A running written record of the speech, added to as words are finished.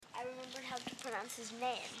how to pronounce his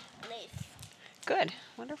name. Leif. Good.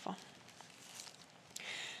 Wonderful.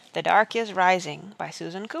 The Dark is Rising by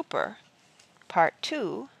Susan Cooper. Part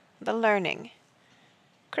 2, The Learning.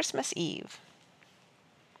 Christmas Eve.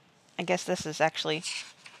 I guess this is actually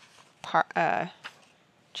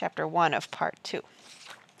chapter 1 of part 2. Is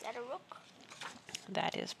that a rook?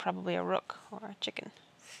 That is probably a rook or a chicken.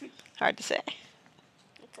 Hard to say.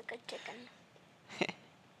 It's like a chicken.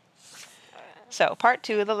 So, part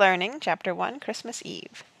 2, The Learning, chapter 1, Christmas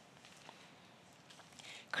Eve.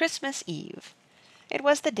 Christmas Eve. It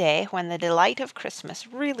was the day when the delight of Christmas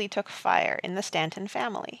really took fire in the Stanton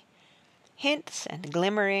family. Hints and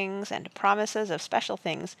glimmerings and promises of special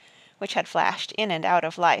things, which had flashed in and out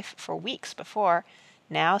of life for weeks before,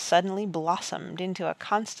 now suddenly blossomed into a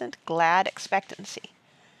constant, glad expectancy.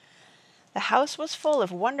 The house was full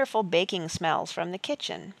of wonderful baking smells from the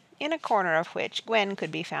kitchen, in a corner of which Gwen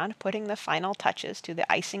could be found putting the final touches to the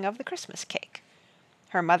icing of the Christmas cake.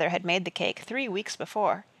 Her mother had made the cake 3 weeks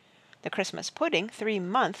before, the Christmas pudding 3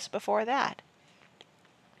 months before that.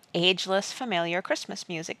 Ageless, familiar Christmas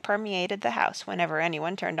music permeated the house whenever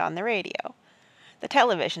anyone turned on the radio. The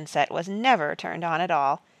television set was never turned on at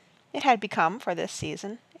all. It had become, for this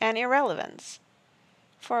season, an irrelevance.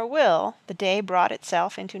 For Will, the day brought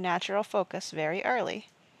itself into natural focus very early.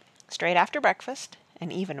 Straight after breakfast,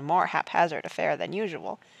 an even more haphazard affair than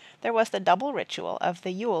usual, there was the double ritual of the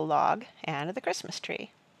Yule log and the Christmas tree.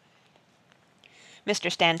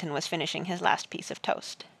 Mr. Stanton was finishing his last piece of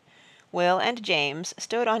toast. Will and James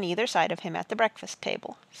stood on either side of him at the breakfast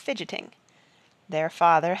table, fidgeting. Their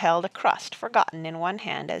father held a crust forgotten in one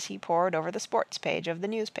hand as he pored over the sports page of the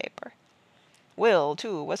newspaper. Will,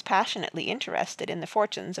 too, was passionately interested in the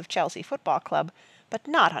fortunes of Chelsea Football Club, but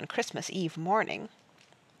not on Christmas Eve morning.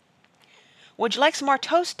 "Would you like some more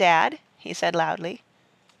toast, Dad?" he said loudly.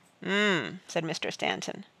 Said Mr.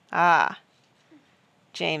 Stanton. "Ah."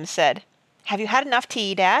 James said, "Have you had enough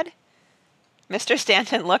tea, Dad?" Mr.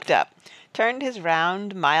 Stanton looked up, turned his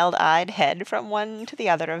round, mild-eyed head from one to the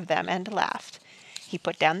other of them, and laughed. He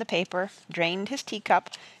put down the paper, drained his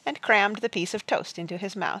teacup, and crammed the piece of toast into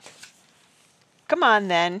his mouth. "Come on,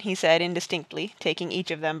 then," he said indistinctly, taking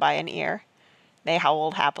each of them by an ear. They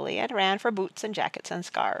howled happily, and ran for boots and jackets and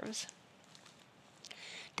scarves.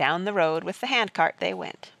 Down the road with the handcart they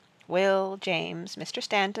went. Will, James, Mr.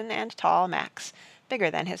 Stanton, and tall Max, bigger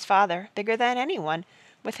than his father, bigger than anyone,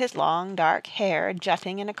 with his long dark hair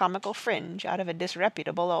jutting in a comical fringe out of a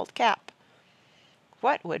disreputable old cap.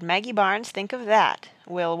 What would Maggie Barnes think of that,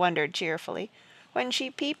 Will wondered cheerfully, when she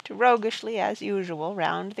peeped roguishly as usual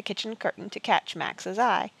round the kitchen curtain to catch Max's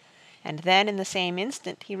eye, and then in the same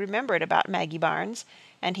instant he remembered about Maggie Barnes,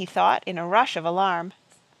 and he thought in a rush of alarm,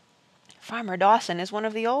 "Farmer Dawson is one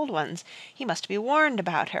of the old ones. He must be warned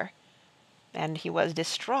about her." And he was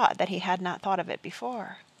distraught that he had not thought of it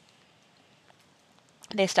before.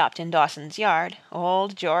 They stopped in Dawson's yard,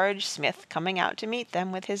 old George Smith coming out to meet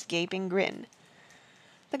them with his gaping grin.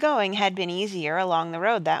 The going had been easier along the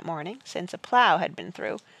road that morning, since a plough had been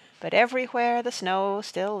through, but everywhere the snow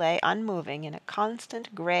still lay unmoving in a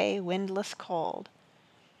constant gray, windless cold.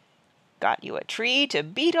 "Got you a tree to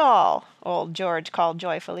beat all," old George called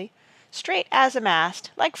joyfully. "Straight as a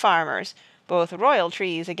mast, like farmers. Both royal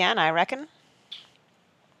trees again, I reckon."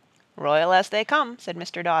 "Royal as they come," said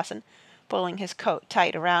Mr. Dawson, pulling his coat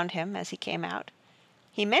tight around him as he came out.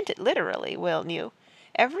 He meant it literally, Will knew.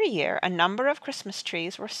 Every year a number of Christmas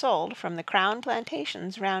trees were sold from the Crown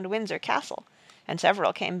plantations round Windsor Castle, and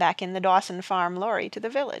several came back in the Dawson farm lorry to the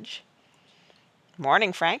village.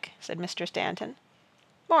 "Morning, Frank," said Mr. Stanton.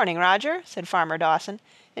 "Morning, Roger," said Farmer Dawson,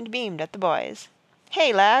 and beamed at the boys.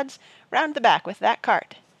 "Hey, lads, round the back with that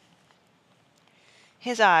cart."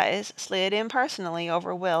 His eyes slid impersonally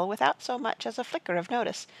over Will without so much as a flicker of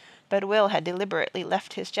notice, but Will had deliberately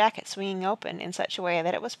left his jacket swinging open in such a way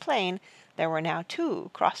that it was plain there were now 2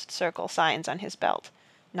 crossed-circle signs on his belt,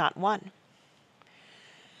 not 1.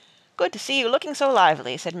 "Good to see you looking so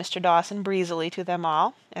lively," said Mr. Dawson breezily to them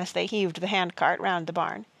all, as they heaved the handcart round the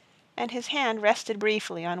barn, and his hand rested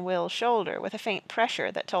briefly on Will's shoulder with a faint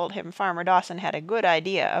pressure that told him Farmer Dawson had a good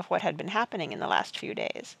idea of what had been happening in the last few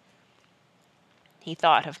days. He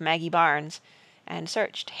thought of Maggie Barnes, and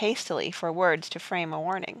searched hastily for words to frame a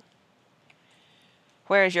warning.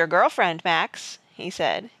 "Where's your girlfriend, Max?" he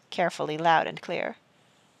said, carefully loud and clear.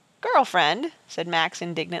 "Girlfriend?" said Max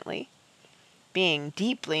indignantly. Being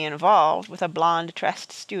deeply involved with a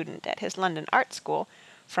blonde-tressed student at his London art school,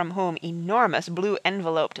 from whom enormous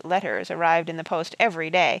blue-enveloped letters arrived in the post every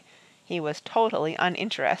day, he was totally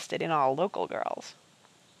uninterested in all local girls.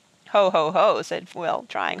 "Ho, ho, ho," said Will,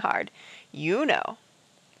 trying hard. "You know."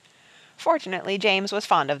 Fortunately, James was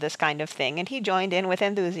fond of this kind of thing, and he joined in with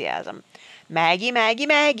enthusiasm. "Maggie, Maggie,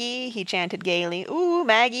 Maggie," he chanted gaily. "Ooh,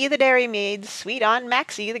 Maggie the dairymaid, sweet Aunt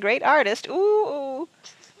Maxie the great artist. Ooh, ooh."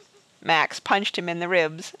 Max punched him in the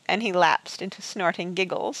ribs, and he lapsed into snorting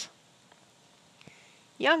giggles.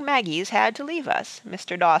 "Young Maggie's had to leave us,"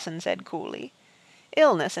 Mr. Dawson said coolly.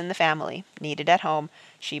 "Illness in the family. Needed at home.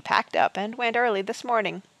 She packed up and went early this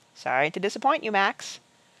morning. Sorry to disappoint you, Max."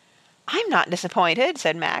 "I'm not disappointed,"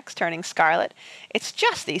 said Max, turning scarlet. "It's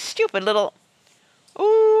just these stupid little—"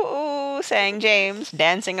 "Ooh, ooh," sang James,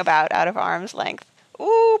 dancing about out of arm's length.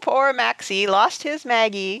 "Ooh, poor Maxie, lost his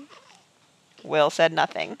Maggie." Will said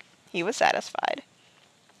nothing. He was satisfied.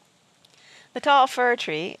 The tall fir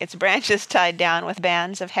tree, its branches tied down with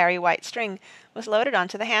bands of hairy white string, was loaded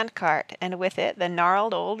onto the handcart, and with it the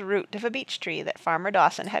gnarled old root of a beech tree that Farmer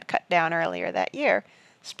Dawson had cut down earlier that year,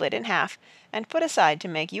 split in half, and put aside to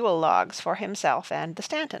make Yule logs for himself and the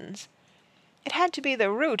Stantons. It had to be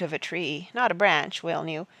the root of a tree, not a branch, Will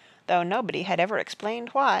knew, though nobody had ever explained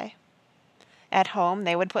why. At home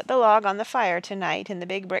they would put the log on the fire tonight in the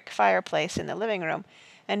big brick fireplace in the living room,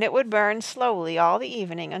 and it would burn slowly all the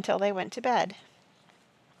evening until they went to bed.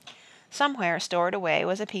 Somewhere stored away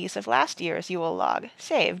was a piece of last year's Yule log,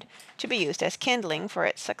 saved, to be used as kindling for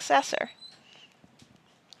its successor.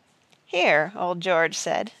 "Here," old George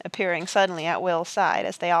said, appearing suddenly at Will's side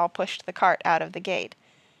as they all pushed the cart out of the gate.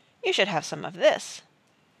 "You should have some of this."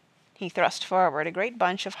 He thrust forward a great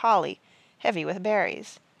bunch of holly, heavy with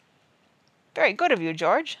berries. "Very good of you,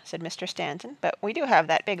 George," said Mr. Stanton, "but we do have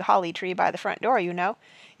that big holly tree by the front door, you know.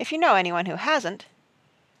 If you know anyone who hasn't—"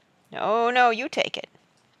 "No, no, you take it."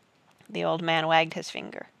 The old man wagged his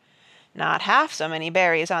finger. "Not half so many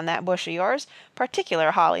berries on that bush of yours.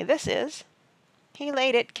 Particular holly this is." He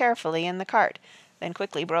laid it carefully in the cart, then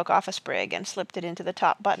quickly broke off a sprig and slipped it into the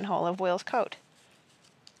top buttonhole of Will's coat.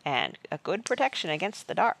 "And a good protection against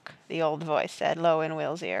the dark," the old voice said low in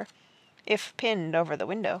Will's ear, "if pinned over the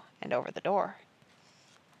window and over the door."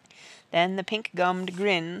 Then the pink-gummed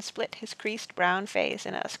grin split his creased brown face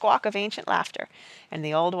in a squawk of ancient laughter, and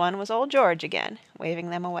the old one was old George again,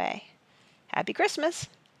 waving them away. "Happy Christmas!"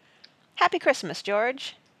 "Happy Christmas,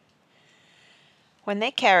 George!" When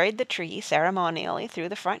they carried the tree ceremonially through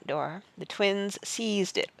the front door, the twins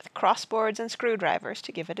seized it with crossboards and screwdrivers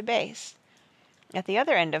to give it a base. At the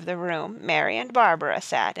other end of the room Mary and Barbara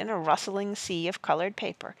sat in a rustling sea of colored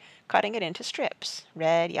paper, cutting it into strips,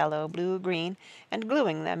 red, yellow, blue, green, and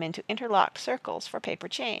gluing them into interlocked circles for paper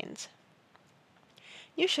chains.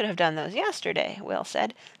 "You should have done those yesterday," Will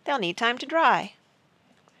said. "They'll need time to dry."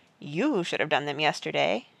 "You should have done them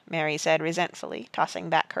yesterday," Mary said resentfully,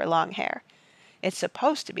 tossing back her long hair. "It's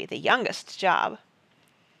supposed to be the youngest's job."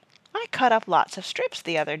 "I cut up lots of strips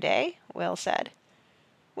the other day," Will said.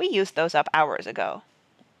 "We used those up hours ago."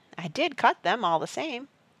 "I did cut them, all the same."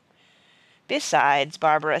 "Besides,"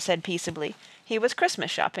 Barbara said peaceably, "he was Christmas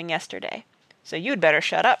shopping yesterday. So you'd better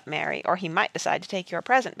shut up, Mary, or he might decide to take your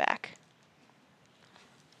present back."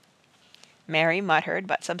 Mary muttered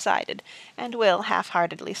but subsided, and Will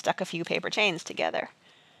half-heartedly stuck a few paper chains together.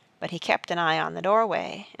 But he kept an eye on the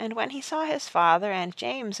doorway, and when he saw his father and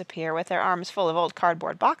James appear with their arms full of old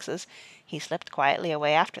cardboard boxes, he slipped quietly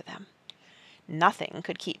away after them. Nothing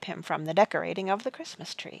could keep him from the decorating of the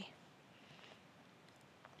Christmas tree.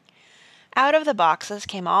 Out of the boxes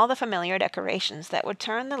came all the familiar decorations that would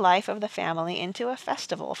turn the life of the family into a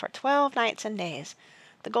festival for 12 nights and days,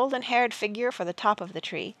 the golden-haired figure for the top of the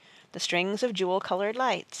tree, the strings of jewel-colored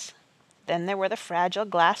lights. Then there were the fragile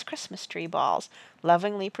glass Christmas tree balls,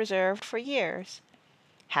 lovingly preserved for years.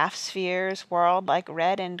 Half-spheres whirled like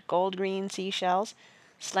red and gold-green seashells,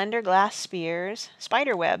 slender glass spears,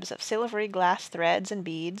 spider-webs of silvery glass threads and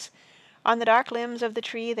beads. On the dark limbs of the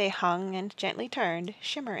tree they hung and gently turned,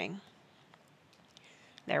 shimmering.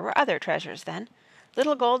 There were other treasures then,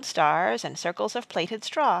 little gold stars and circles of plaited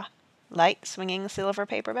straw, light swinging silver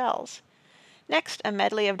paper bells. Next, a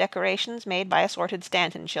medley of decorations made by assorted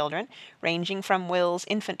Stanton children, ranging from Will's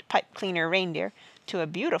infant pipe-cleaner reindeer to a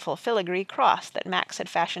beautiful filigree cross that Max had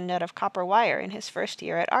fashioned out of copper wire in his first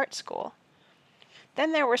year at art school.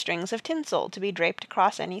 Then there were strings of tinsel to be draped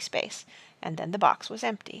across any space, and then the box was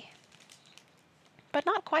empty. But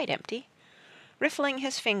not quite empty. Riffling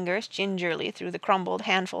his fingers gingerly through the crumbled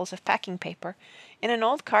handfuls of packing paper, in an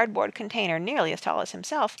old cardboard container nearly as tall as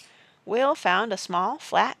himself, Will found a small,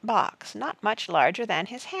 flat box not much larger than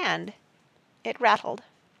his hand. It rattled.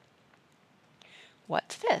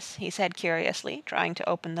 "What's this?" he said curiously, trying to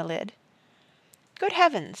open the lid. "Good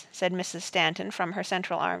heavens," said Mrs. Stanton from her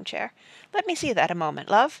central armchair. "Let me see that a moment,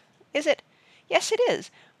 love. Is it? Yes, it is.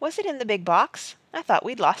 Was it in the big box? I thought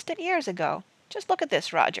we'd lost it years ago. Just look at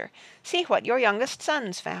this, Roger. See what your youngest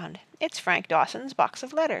son's found. It's Frank Dawson's box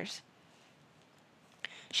of letters."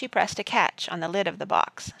 She pressed a catch on the lid of the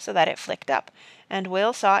box so that it flicked up, and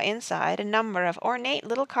Will saw inside a number of ornate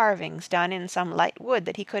little carvings done in some light wood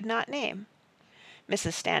that he could not name.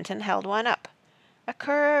 Mrs. Stanton held one up, a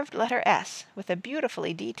curved letter S with a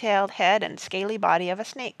beautifully detailed head and scaly body of a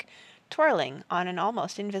snake, twirling on an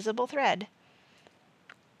almost invisible thread.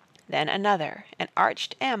 Then another, an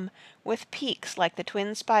arched M with peaks like the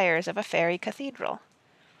twin spires of a fairy cathedral.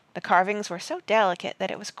 The carvings were so delicate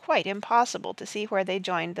that it was quite impossible to see where they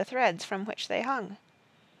joined the threads from which they hung.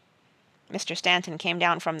 Mr. Stanton came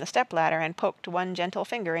down from the step-ladder and poked one gentle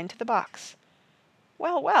finger into the box.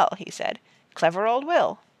 "Well, well," he said. "Clever old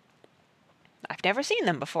Will." "I've never seen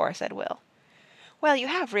them before," said Will. "Well, you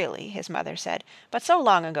have really," his mother said, "but so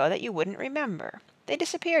long ago that you wouldn't remember. They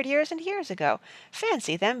disappeared years and years ago.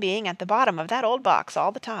 Fancy them being at the bottom of that old box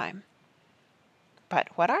all the time." "But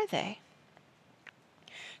what are they?"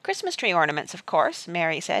 "Christmas tree ornaments, of course,"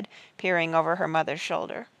 Mary said, peering over her mother's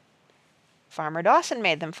shoulder. "Farmer Dawson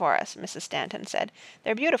made them for us," Mrs. Stanton said.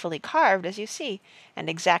 "They're beautifully carved, as you see, and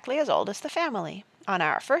exactly as old as the family. On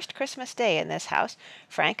our first Christmas day in this house,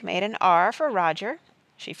 Frank made an R for Roger,"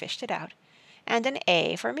 she fished it out, "and an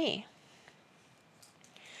A for me."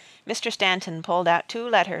 Mr. Stanton pulled out 2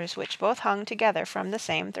 letters which both hung together from the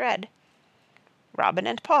same thread. "Robin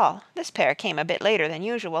and Paul. This pair came a bit later than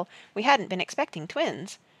usual. We hadn't been expecting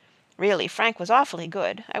twins. Really, Frank was awfully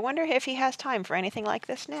good. I wonder if he has time for anything like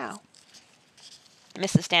this now."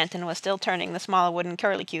 Mrs. Stanton was still turning the small wooden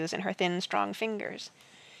curlicues in her thin, strong fingers.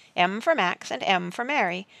 "M for Max and M for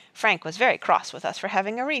Mary. Frank was very cross with us for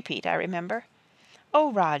having a repeat, I remember.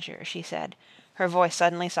 Oh, Roger," she said, her voice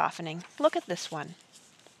suddenly softening, "look at this one."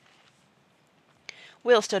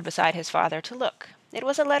 Will stood beside his father to look. It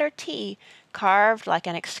was a letter T, carved like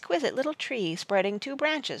an exquisite little tree spreading 2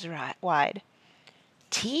 branches wide.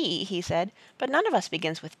 "T," he said, "but none of us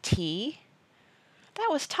begins with T." "That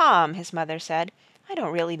was Tom," his mother said. "I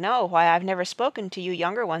don't really know why I've never spoken to you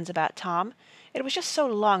younger ones about Tom. It was just so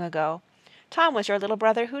long ago. Tom was your little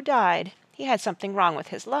brother who died. He had something wrong with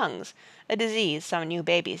his lungs, a disease some new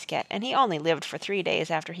babies get, and he only lived for 3 days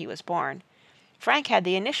after he was born. Frank had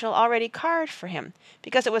the initial already carved for him,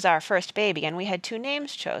 because it was our first baby and we had 2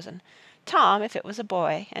 names chosen, Tom if it was a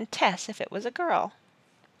boy, and Tess if it was a girl."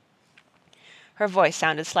 Her voice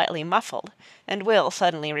sounded slightly muffled, and Will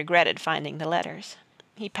suddenly regretted finding the letters.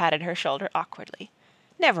 He patted her shoulder awkwardly.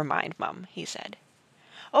 "Never mind, Mum," he said.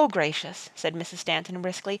 "Oh, gracious," said Mrs. Stanton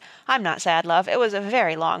briskly. "I'm not sad, love. It was a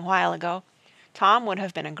very long while ago. Tom would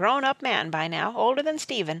have been a grown-up man by now, older than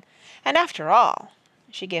Stephen. And after all,"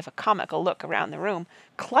 she gave a comical look around the room,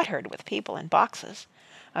 cluttered with people and boxes,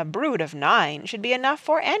 "a brood of 9 should be enough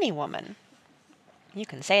for any woman." "You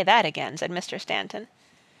can say that again," said Mr. Stanton.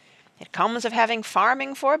 "It comes of having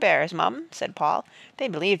farming forebears, Mum," said Paul. "They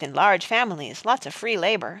believed in large families, lots of free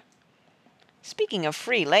labor." "Speaking of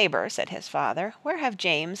free labor," said his father, "where have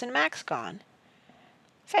James and Max gone?"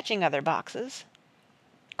 "Fetching other boxes."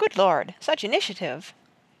 "Good Lord, such initiative!"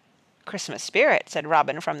 "Christmas spirit," said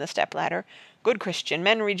Robin from the step-ladder. "Good Christian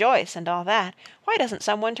men rejoice, and all that. Why doesn't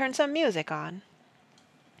someone turn some music on?"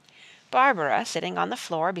 Barbara, sitting on the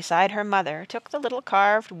floor beside her mother, took the little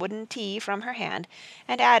carved wooden T from her hand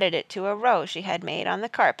and added it to a row she had made on the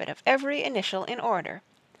carpet of every initial in order.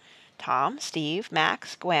 "Tom, Steve,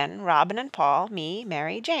 Max, Gwen, Robin and Paul, me,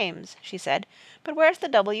 Mary, James," she said. "But where's the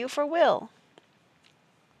W for Will?"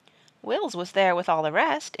 "Will's was there with all the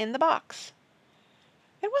rest, in the box."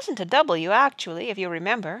 "It wasn't a W, actually, if you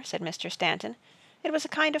remember," said Mr. Stanton. "It was a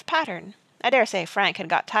kind of pattern. I dare say Frank had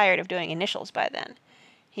got tired of doing initials by then."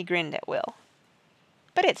 He grinned at Will.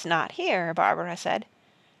 "But it's not here," Barbara said.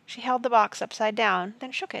 She held the box upside down,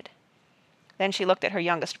 then shook it. Then she looked at her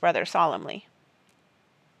youngest brother solemnly.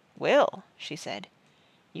 "Will," she said,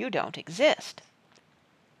 "you don't exist."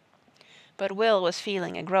 But Will was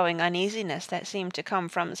feeling a growing uneasiness that seemed to come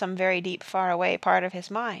from some very deep, far-away part of his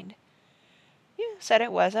mind. "You said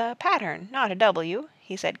it was a pattern, not a W,"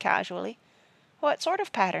 he said casually. "What sort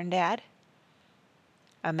of pattern, Dad?"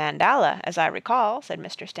 "A mandala, as I recall," said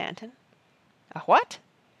Mr. Stanton. "A what?"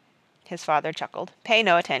 His father chuckled. "Pay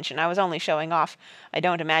no attention. I was only showing off. I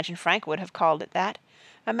don't imagine Frank would have called it that.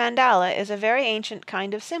 A mandala is a very ancient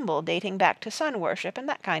kind of symbol dating back to sun worship and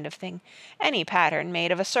that kind of thing. Any pattern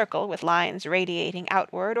made of a circle with lines radiating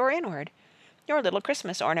outward or inward. Your little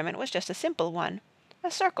Christmas ornament was just a simple one.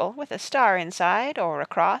 A circle with a star inside, or a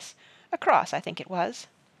cross. A cross, I think it was."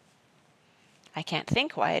 "I can't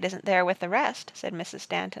think why it isn't there with the rest," said Mrs.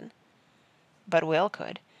 Stanton. But Will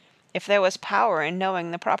could. If there was power in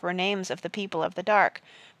knowing the proper names of the people of the dark,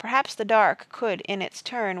 perhaps the dark could in its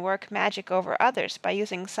turn work magic over others by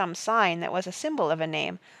using some sign that was a symbol of a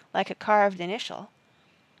name, like a carved initial.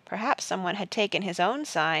 Perhaps someone had taken his own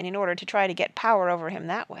sign in order to try to get power over him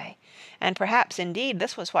that way. And perhaps, indeed,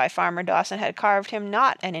 this was why Farmer Dawson had carved him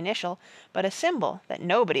not an initial, but a symbol that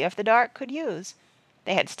nobody of the dark could use.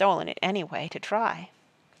 They had stolen it anyway, to try.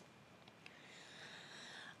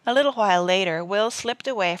 A little while later, Will slipped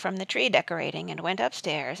away from the tree decorating and went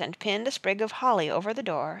upstairs and pinned a sprig of holly over the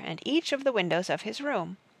door and each of the windows of his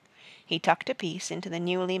room. He tucked a piece into the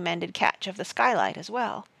newly mended catch of the skylight as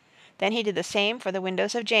well. Then he did the same for the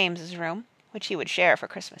windows of James's room, which he would share for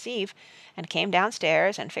Christmas Eve, and came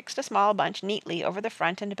downstairs and fixed a small bunch neatly over the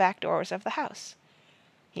front and back doors of the house.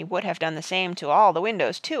 He would have done the same to all the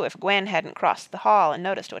windows, too, if Gwen hadn't crossed the hall and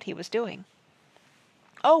noticed what he was doing.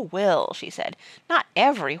 "Oh, Will," she said, "not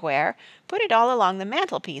everywhere. Put it all along the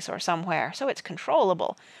mantelpiece or somewhere, so it's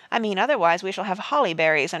controllable. I mean, otherwise we shall have holly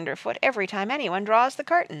berries underfoot every time anyone draws the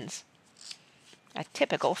curtains." A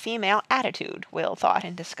typical female attitude, Will thought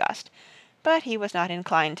in disgust, but he was not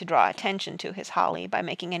inclined to draw attention to his holly by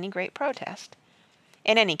making any great protest.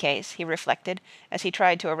 In any case, he reflected, as he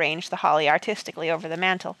tried to arrange the holly artistically over the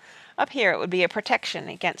mantel, up here it would be a protection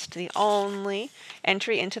against the only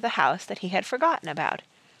entry into the house that he had forgotten about.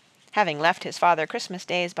 Having left his Father Christmas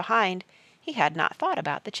days behind, he had not thought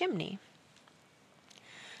about the chimney.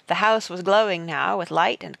 The house was glowing now with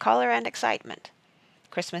light and color and excitement.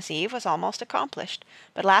 Christmas Eve was almost accomplished,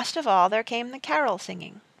 but last of all there came the carol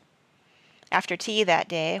singing. After tea that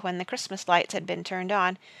day, when the Christmas lights had been turned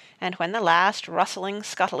on, and when the last rustling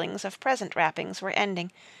scuttlings of present wrappings were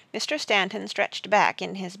ending, Mr. Stanton stretched back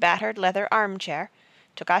in his battered leather armchair,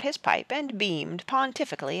 took out his pipe, and beamed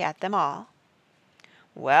pontifically at them all.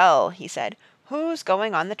 "Well," he said, "who's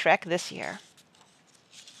going on the trek this year?"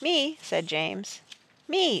 "Me," said James.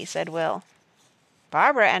 "Me," said Will.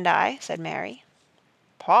 "Barbara and I," said Mary.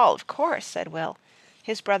 "Paul, of course," said Will.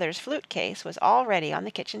 His brother's flute case was already on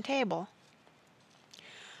the kitchen table.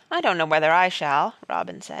 "I don't know whether I shall,"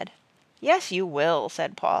 Robin said. "Yes, you will,"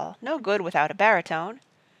 said Paul. "No good without a baritone."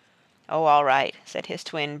 "Oh, all right," said his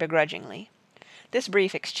twin begrudgingly. This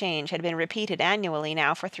brief exchange had been repeated annually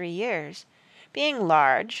now for 3 years. Being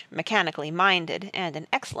large, mechanically minded, and an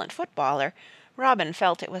excellent footballer, Robin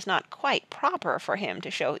felt it was not quite proper for him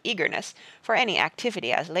to show eagerness for any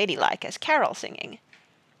activity as ladylike as carol-singing.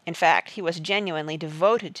 In fact, he was genuinely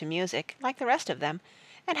devoted to music, like the rest of them,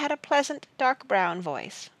 and had a pleasant, dark-brown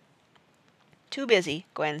voice. "Too busy,"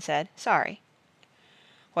 Gwen said. "Sorry."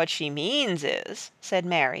 "What she means is," said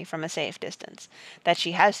Mary from a safe distance, "that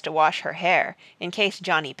she has to wash her hair, in case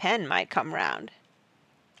Johnny Penn might come round."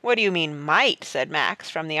 "What do you mean, might?" said Max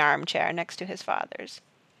from the armchair next to his father's.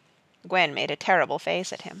 Gwen made a terrible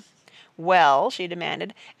face at him. "Well," she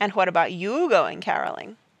demanded, "and what about you going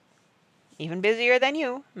caroling?" "Even busier than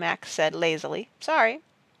you," Max said lazily. "Sorry."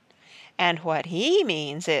 "And what he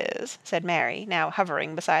means is," said Mary, now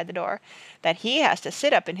hovering beside the door, "that he has to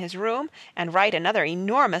sit up in his room and write another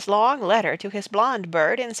enormous long letter to his blonde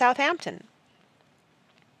bird in Southampton."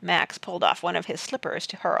 Max pulled off one of his slippers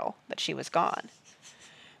to hurl, but she was gone.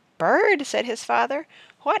 "Bird?" said his father.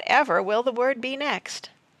 "Whatever will the word be next?"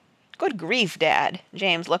 "Good grief, Dad!"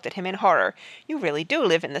 James looked at him in horror. "You really do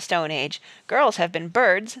live in the Stone Age. Girls have been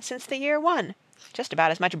birds since the year 1. Just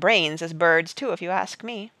about as much brains as birds, too, if you ask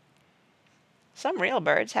me." "Some real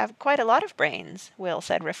birds have quite a lot of brains," Will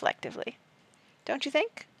said reflectively. "Don't you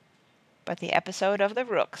think?" But the episode of the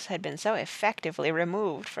rooks had been so effectively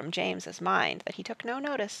removed from James's mind that he took no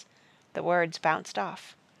notice. The words bounced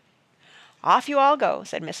off. "Off you all go,"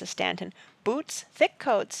 said Mrs. Stanton. "Boots, thick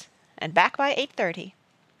coats, and back by 8:30.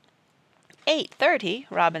 "8:30,"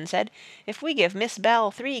 Robin said. "If we give Miss Bell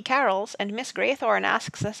 3 carols, and Miss Graythorne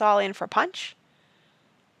asks us all in for punch?"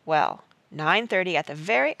 "Well, 9:30 at the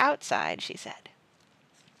very outside," she said.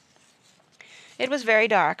 It was very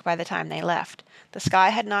dark by the time they left. The sky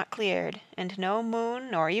had not cleared, and no moon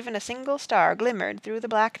nor even a single star glimmered through the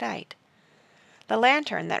black night. The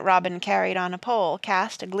lantern that Robin carried on a pole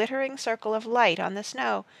cast a glittering circle of light on the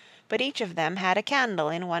snow, but each of them had a candle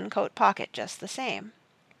in one coat pocket just the same.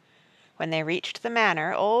 When they reached the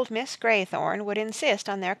manor, old Miss Graythorne would insist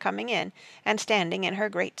on their coming in and standing in her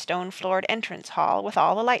great stone-floored entrance hall with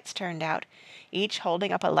all the lights turned out, each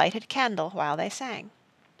holding up a lighted candle while they sang.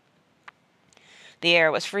 The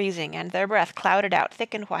air was freezing, and their breath clouded out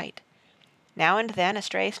thick and white. Now and then a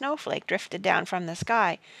stray snowflake drifted down from the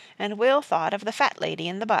sky, and Will thought of the fat lady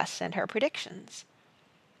in the bus and her predictions.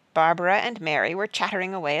 Barbara and Mary were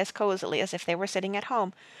chattering away as cosily as if they were sitting at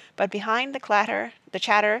home, but behind the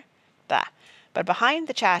chatter, But behind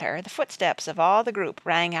the chatter the footsteps of all the group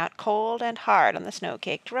rang out cold and hard on the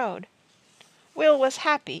snow-caked road. Will was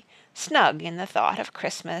happy, snug in the thought of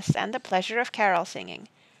Christmas and the pleasure of carol-singing.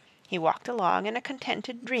 He walked along in a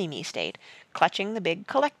contented, dreamy state, clutching the big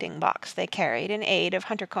collecting-box they carried in aid of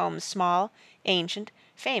Huntercomb's small, ancient,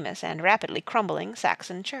 famous, and rapidly crumbling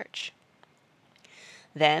Saxon church.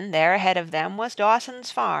 Then there ahead of them was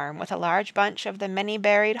Dawson's farm, with a large bunch of the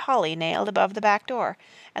many-berried holly nailed above the back door,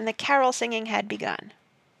 and the carol-singing had begun.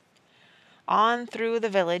 On through the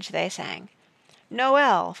village they sang.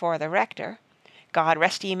 Noel for the rector, God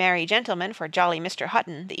rest ye merry gentlemen for jolly Mr.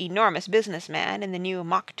 Hutton, the enormous business man in the new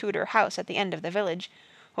mock Tudor house at the end of the village,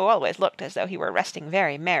 who always looked as though he were resting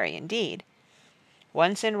very merry indeed.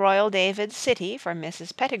 Once in royal David's city for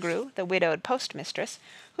Mrs. Pettigrew, the widowed postmistress,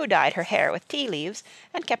 who dyed her hair with tea-leaves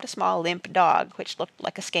and kept a small limp dog which looked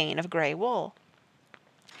like a skein of grey wool.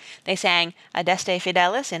 They sang Adeste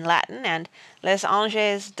Fidelis in Latin and Les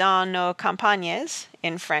Anges dans nos campagnes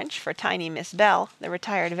in French for tiny Miss Bell, the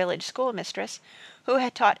retired village schoolmistress, who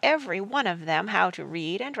had taught every one of them how to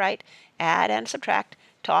read and write, add and subtract,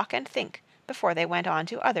 talk and think, before they went on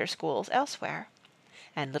to other schools elsewhere.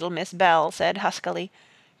 And little Miss Bell said huskily,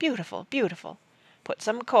 "Beautiful, beautiful," put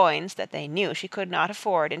some coins that they knew she could not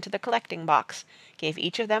afford into the collecting-box, gave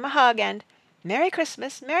each of them a hug, and "Merry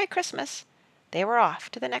Christmas, Merry Christmas," they were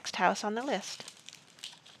off to the next house on the list.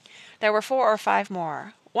 There were 4 or 5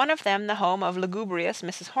 more, one of them the home of lugubrious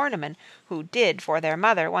Mrs. Horniman, who "did" for their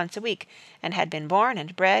mother once a week, and had been born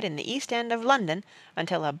and bred in the East End of London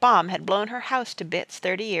until a bomb had blown her house to bits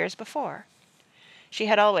 30 years before. She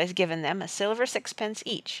had always given them a silver sixpence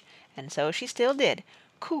each, and so she still did,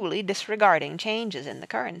 coolly disregarding changes in the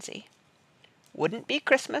currency. "Wouldn't be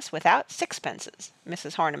Christmas without sixpences,"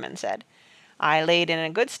 Mrs. Horniman said. "I laid in a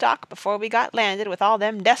good stock before we got landed with all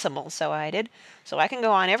them decimals, so I did, so I can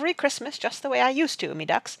go on every Christmas just the way I used to, me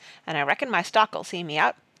ducks, and I reckon my stock'll see me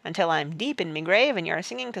out until I'm deep in me grave and you're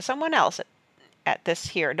singing to someone else at this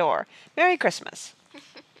here door. Merry Christmas."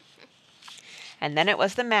 And then it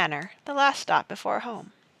was the Manor, the last stop before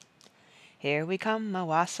home. "Here we come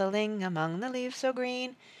a-wassailing among the leaves so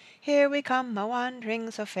green. Here we come a-wandering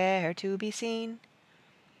so fair to be seen."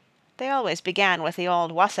 They always began with the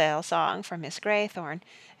old wassail song for Miss Graythorne,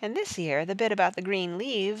 and this year the bit about the green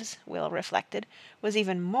leaves, Will reflected, was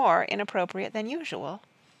even more inappropriate than usual.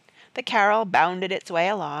 The carol bounded its way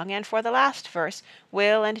along, and for the last verse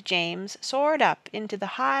Will and James soared up into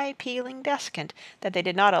the high pealing descant that they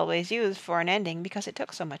did not always use for an ending because it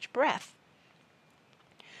took so much breath.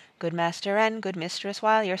 "Good master and good mistress,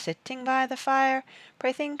 while you're sitting by the fire,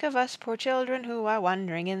 pray think of us poor children who are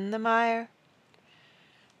wandering in the mire."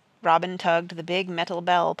 Robin tugged the big metal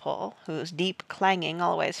bell-pull, whose deep clanging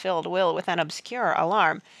always filled Will with an obscure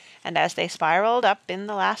alarm, and as they spiraled up in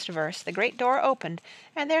the last verse the great door opened,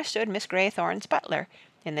 and there stood Miss Graythorne's butler,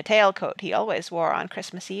 in the tail-coat he always wore on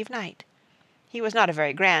Christmas Eve night. He was not a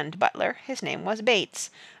very grand butler. His name was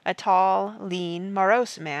Bates, a tall, lean,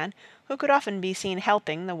 morose man, who could often be seen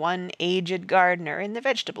helping the one aged gardener in the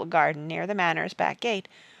vegetable garden near the Manor's back gate,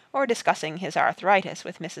 or discussing his arthritis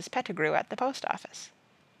with Mrs. Pettigrew at the post-office.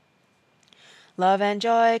 "Love and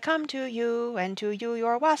joy come to you, and to you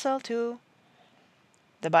your wassail too."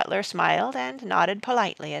 The butler smiled and nodded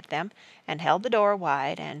politely at them, and held the door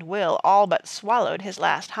wide, and Will all but swallowed his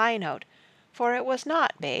last high note, for it was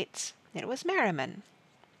not Bates, it was Merriman.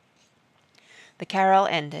 The carol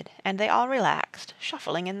ended, and they all relaxed,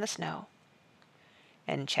 shuffling in the snow.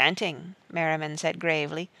 "Enchanting," Merriman said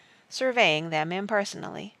gravely, surveying them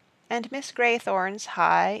impersonally, and Miss Graythorne's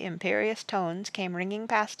high, imperious tones came ringing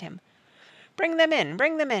past him. Bring them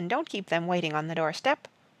in, don't keep them waiting on the doorstep."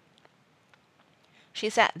 She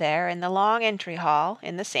sat there in the long entry hall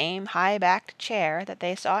in the same high-backed chair that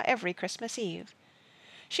they saw every Christmas Eve.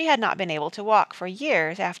 She had not been able to walk for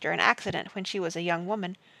years after an accident when she was a young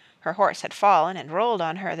woman. Her horse had fallen and rolled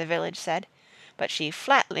on her, the village said, but she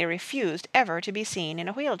flatly refused ever to be seen in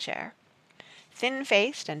a wheelchair.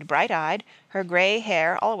 Thin-faced and bright-eyed, her grey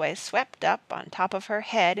hair always swept up on top of her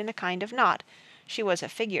head in a kind of knot, she was a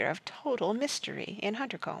figure of total mystery in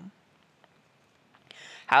Huntercombe.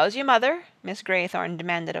 "How's your mother?" Miss Graythorne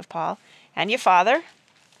demanded of Paul. "And your father?"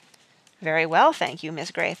 "Very well, thank you,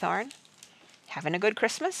 Miss Graythorne." "Having a good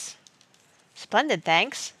Christmas?" "Splendid,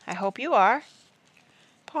 thanks. I hope you are."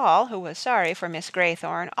 Paul, who was sorry for Miss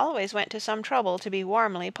Graythorne, always went to some trouble to be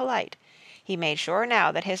warmly polite. He made sure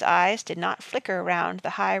now that his eyes did not flicker round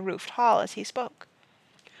the high-roofed hall as he spoke.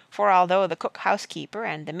 For although the cook-housekeeper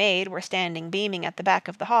and the maid were standing beaming at the back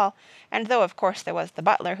of the hall, and though of course there was the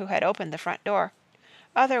butler who had opened the front door,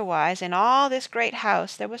 otherwise in all this great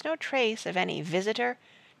house there was no trace of any visitor,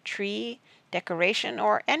 tree, decoration,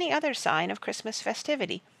 or any other sign of Christmas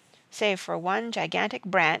festivity, save for one gigantic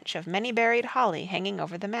branch of many-berried holly hanging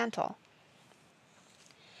over the mantel.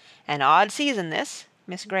 "An odd season this,"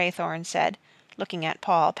 Miss Graythorne said, looking at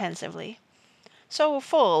Paul pensively. "So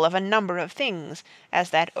full of a number of things, as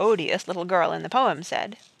that odious little girl in the poem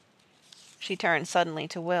said." She turned suddenly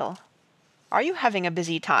to Will. "Are you having a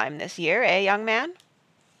busy time this year, young man?"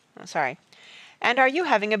 "Sorry. And are you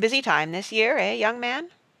having a busy time this year, young man?"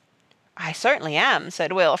 "I certainly am,"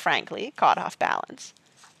 said Will frankly, caught off balance.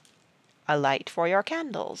 "A light for your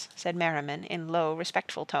candles," said Merriman in low,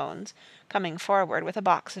 respectful tones, coming forward with a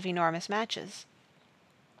box of enormous matches.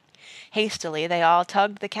 Hastily they all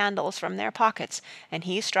tugged the candles from their pockets, and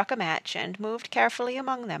he struck a match and moved carefully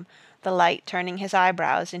among them, the light turning his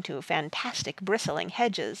eyebrows into fantastic bristling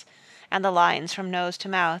hedges, and the lines from nose to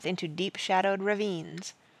mouth into deep-shadowed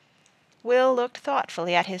ravines. Will looked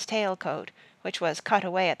thoughtfully at his tail-coat, which was cut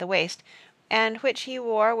away at the waist, and which he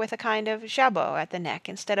wore with a kind of jabot at the neck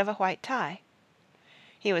instead of a white tie.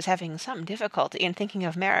 He was having some difficulty in thinking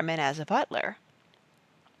of Merriman as a butler.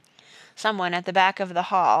 Someone at the back of the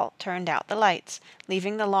hall turned out the lights,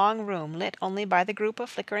 leaving the long room lit only by the group of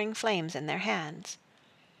flickering flames in their hands.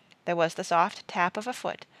 There was the soft tap of a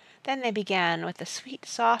foot, then they began with the sweet,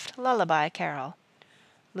 soft lullaby carol,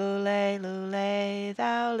 "Lulay, lulay,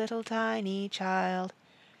 thou little tiny child,"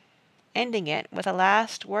 ending it with a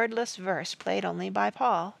last wordless verse played only by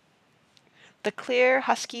Paul. The clear,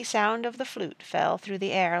 husky sound of the flute fell through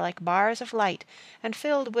the air like bars of light, and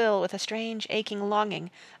filled Will with a strange aching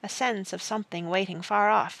longing, a sense of something waiting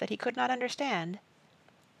far off that he could not understand.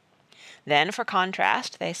 Then, for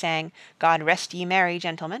contrast, they sang "God Rest Ye Merry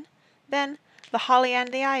Gentlemen," then "The Holly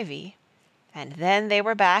and the Ivy," and then they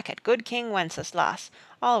were back at Good King Wenceslas,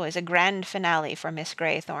 always a grand finale for Miss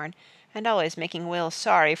Graythorne, and always making Will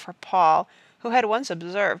sorry for Paul, who had once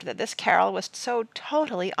observed that this carol was so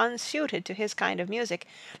totally unsuited to his kind of music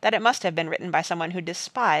that it must have been written by someone who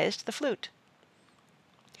despised the flute.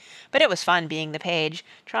 But it was fun being the page,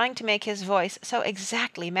 trying to make his voice so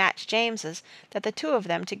exactly match James's that the two of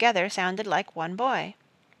them together sounded like one boy.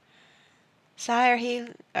 Sire, he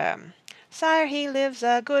lives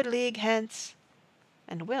a good league hence."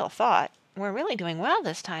 And Will thought, "We're really doing well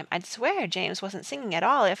this time. I'd swear James wasn't singing at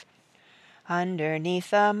all if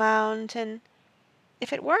underneath the mountain,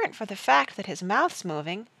 if it weren't for the fact that his mouth's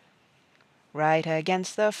moving, right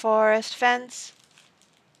against the forest fence."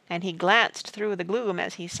 And he glanced through the gloom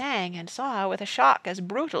as he sang, and saw, with a shock as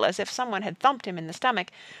brutal as if someone had thumped him in the stomach,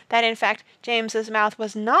 that in fact James's mouth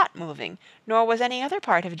was not moving, nor was any other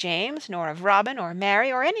part of James, nor of Robin, or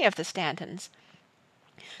Mary, or any of the Stantons.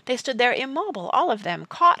 They stood there immobile, all of them,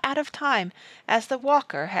 caught out of time, as the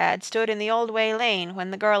walker had stood in the old way lane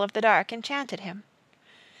when the girl of the dark enchanted him.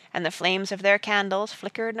 And the flames of their candles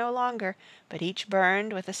flickered no longer, but each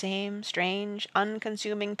burned with the same strange,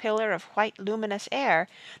 unconsuming pillar of white luminous air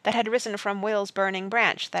that had risen from Will's burning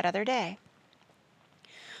branch that other day.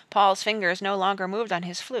 Paul's fingers no longer moved on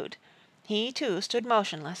his flute. He, too, stood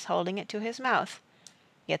motionless, holding it to his mouth.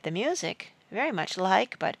 Yet the music, very much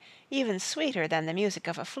like, but even sweeter than the music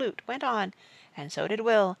of a flute, went on, and so did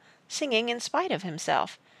Will, singing in spite of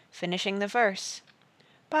himself, finishing the verse,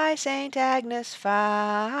 "By St. Agnes'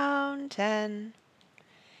 fountain."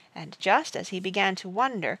 And just as he began to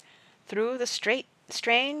wonder, through the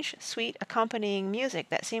strange, sweet accompanying music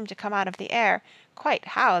that seemed to come out of the air, quite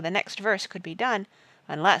how the next verse could be done,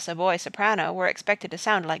 unless a boy soprano were expected to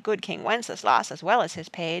sound like Good King Wenceslas as well as his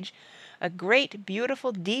page, a great,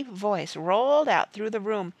 beautiful, deep voice rolled out through the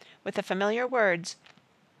room with the familiar words,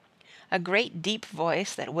 a great deep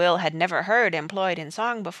voice that Will had never heard employed in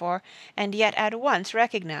song before, and yet at once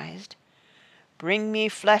recognized. "Bring me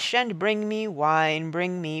flesh and bring me wine,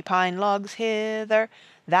 bring me pine logs hither,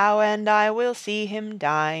 thou and I will see him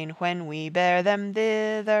dine, when we bear them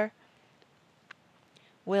thither."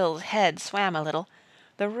 Will's head swam a little.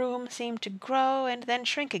 The room seemed to grow and then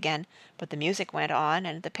shrink again, but the music went on,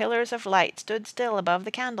 and the pillars of light stood still above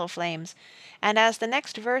the candle flames, and as the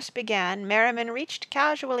next verse began Merriman reached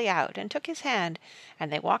casually out and took his hand,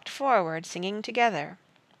 and they walked forward singing together.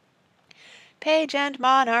 "Page and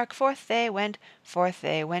monarch forth they went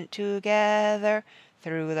together,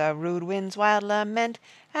 through the rude wind's wild lament,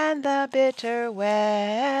 and the bitter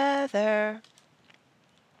weather."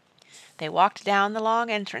 They walked down the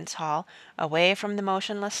long entrance hall, away from the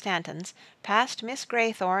motionless Stantons, past Miss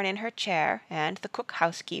Graythorne in her chair, and the cook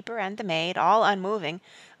housekeeper and the maid, all unmoving,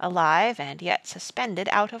 alive and yet suspended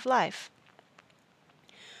out of life.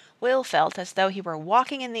 Will felt as though he were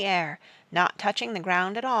walking in the air, not touching the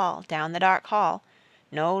ground at all, down the dark hall,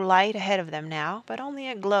 no light ahead of them now, but only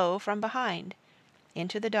a glow from behind.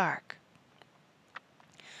 into the dark.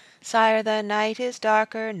 Sire, the night is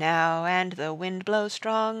darker now, and the wind blows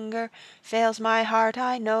stronger. Fails my heart,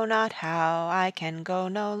 I know not how, I can go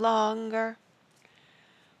no longer.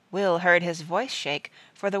 Will heard his voice shake,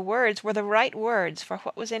 for the words were the right words for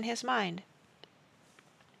what was in his mind.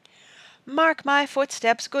 Mark my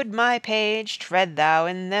footsteps, good my page, tread thou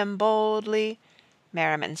in them boldly,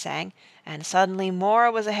 Merriman sang, and suddenly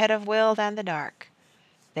more was ahead of Will than the dark.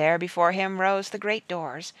 There before him rose the great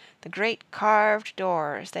doors, the great carved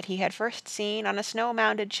doors that he had first seen on a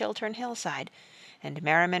snow-mounded Chiltern hillside, and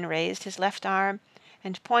Merriman raised his left arm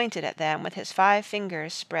and pointed at them with his 5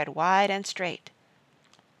 fingers spread wide and straight.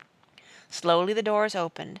 Slowly the doors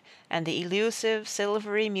opened, and the elusive,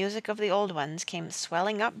 silvery music of the old ones came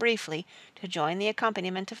swelling up briefly to join the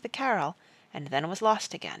accompaniment of the carol, and then was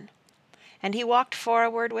lost again. And he walked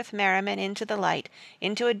forward with Merriman into the light,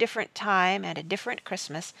 into a different time and a different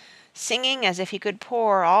Christmas, singing as if he could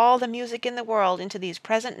pour all the music in the world into these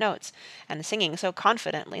present notes, and singing so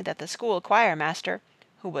confidently that the school choir-master,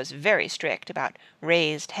 who was very strict about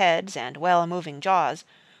raised heads and well-moving jaws,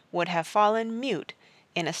 would have fallen mute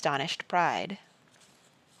in astonished pride.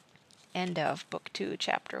 End of Book 2,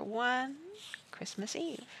 Chapter 1, Christmas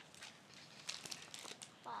Eve.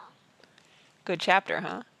 Wow. Good chapter,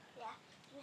 huh?